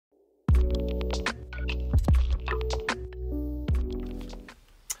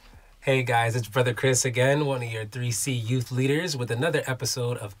Hey guys, it's Brother Chris again, one of your 3C youth leaders, with another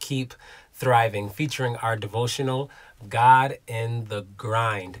episode of Keep Thriving, featuring our devotional, God in the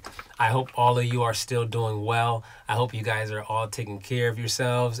Grind. I hope all of you are still doing well. I hope you guys are all taking care of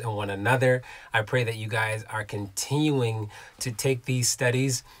yourselves and one another. I pray that you guys are continuing to take these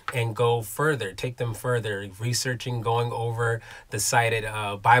studies and go further, take them further, researching, going over the cited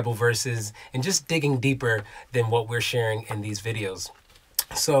Bible verses, and just digging deeper than what we're sharing in these videos.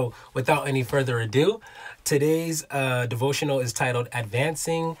 So without any further ado, today's devotional is titled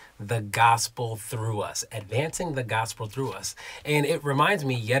Advancing the Gospel Through Us. Advancing the Gospel Through Us. And it reminds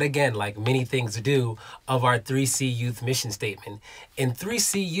me yet again, like many things do, of our 3C Youth mission statement. And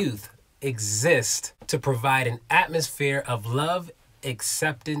 3C Youth exist to provide an atmosphere of love,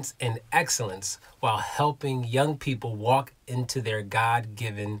 acceptance, and excellence while helping young people walk into their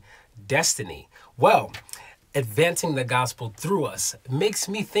God-given destiny. Well, advancing the gospel through us makes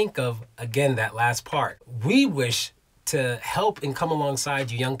me think of, again, that last part. We wish to help and come alongside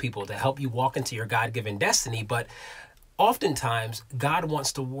you young people to help you walk into your God-given destiny, but oftentimes God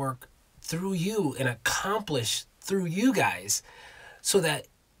wants to work through you and accomplish through you guys so that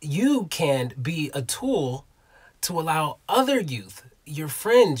you can be a tool to allow other youth, your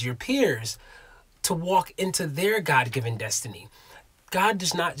friends, your peers, to walk into their God-given destiny. God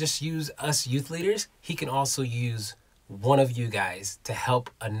does not just use us youth leaders. He can also use one of you guys to help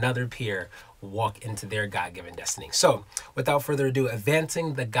another peer walk into their God-given destiny. So without further ado,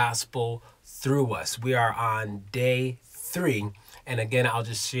 advancing the gospel through us. We are on day 3. And again, I'll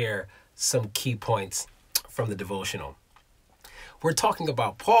just share some key points from the devotional. We're talking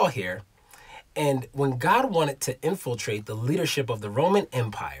about Paul here. And when God wanted to infiltrate the leadership of the Roman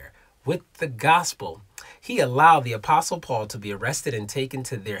Empire with the gospel, he allowed the Apostle Paul to be arrested and taken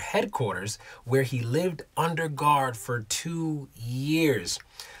to their headquarters, where he lived under guard for 2 years.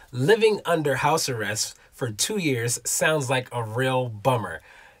 Living under house arrest for 2 years sounds like a real bummer.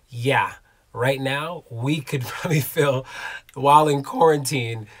 Yeah, right now we could probably feel, while in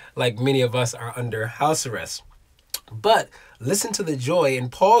quarantine, like many of us are under house arrest. But listen to the joy in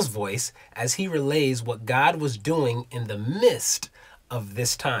Paul's voice as he relays what God was doing in the midst of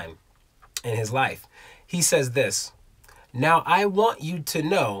this time in his life. He says this: "Now I want you to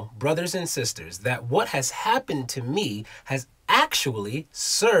know, brothers and sisters, that what has happened to me has actually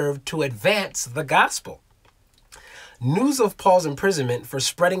served to advance the gospel." News of Paul's imprisonment for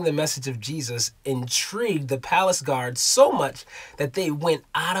spreading the message of Jesus intrigued the palace guards so much that they went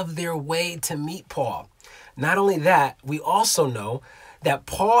out of their way to meet Paul. Not only that, we also know that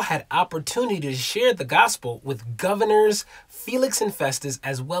Paul had opportunity to share the gospel with governors Felix and Festus,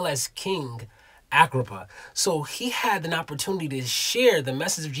 as well as King Agrippa. So he had an opportunity to share the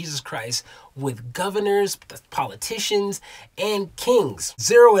message of Jesus Christ with governors, politicians, and kings.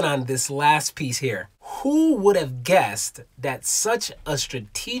 Zero in on this last piece here. Who would have guessed that such a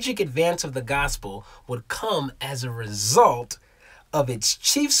strategic advance of the gospel would come as a result of its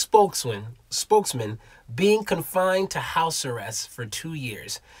chief spokesman being confined to house arrest for 2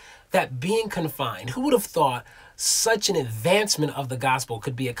 years? That being confined, who would have thought such an advancement of the gospel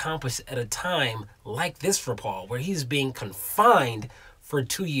could be accomplished at a time like this for Paul, where he's being confined for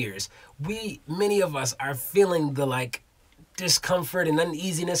 2 years? Many of us are feeling the discomfort and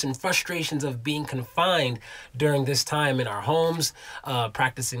uneasiness and frustrations of being confined during this time in our homes,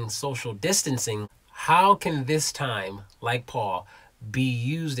 practicing social distancing. How can this time, like Paul, be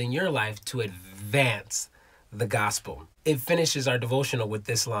used in your life to advance the gospel? It finishes our devotional with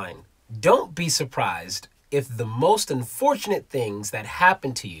this line: "Don't be surprised if the most unfortunate things that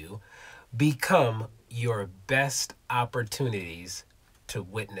happen to you become your best opportunities to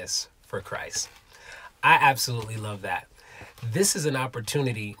witness for Christ." I absolutely love that. This is an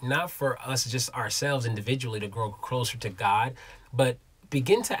opportunity not for us just ourselves individually to grow closer to God, but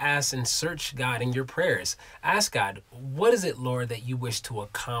begin to ask and search God in your prayers. Ask God, what is it, Lord, that you wish to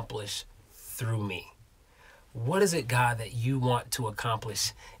accomplish through me? What is it, God, that you want to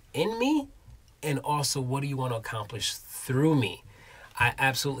accomplish in me? And also, what do you want to accomplish through me? I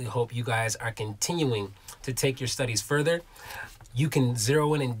absolutely hope you guys are continuing to take your studies further. You can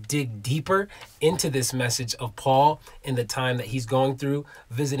zero in and dig deeper into this message of Paul in the time that he's going through,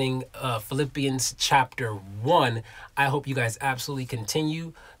 visiting Philippians chapter 1. I hope you guys absolutely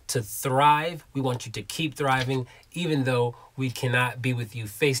continue to thrive. We want you to keep thriving, even though we cannot be with you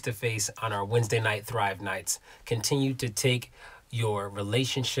face-to-face on our Wednesday night Thrive nights. Continue to take your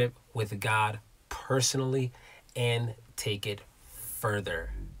relationship with God personally and take it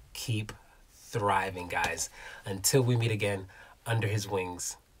further. Keep thriving, guys. Until we meet again under his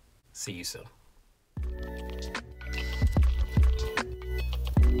wings. See you soon.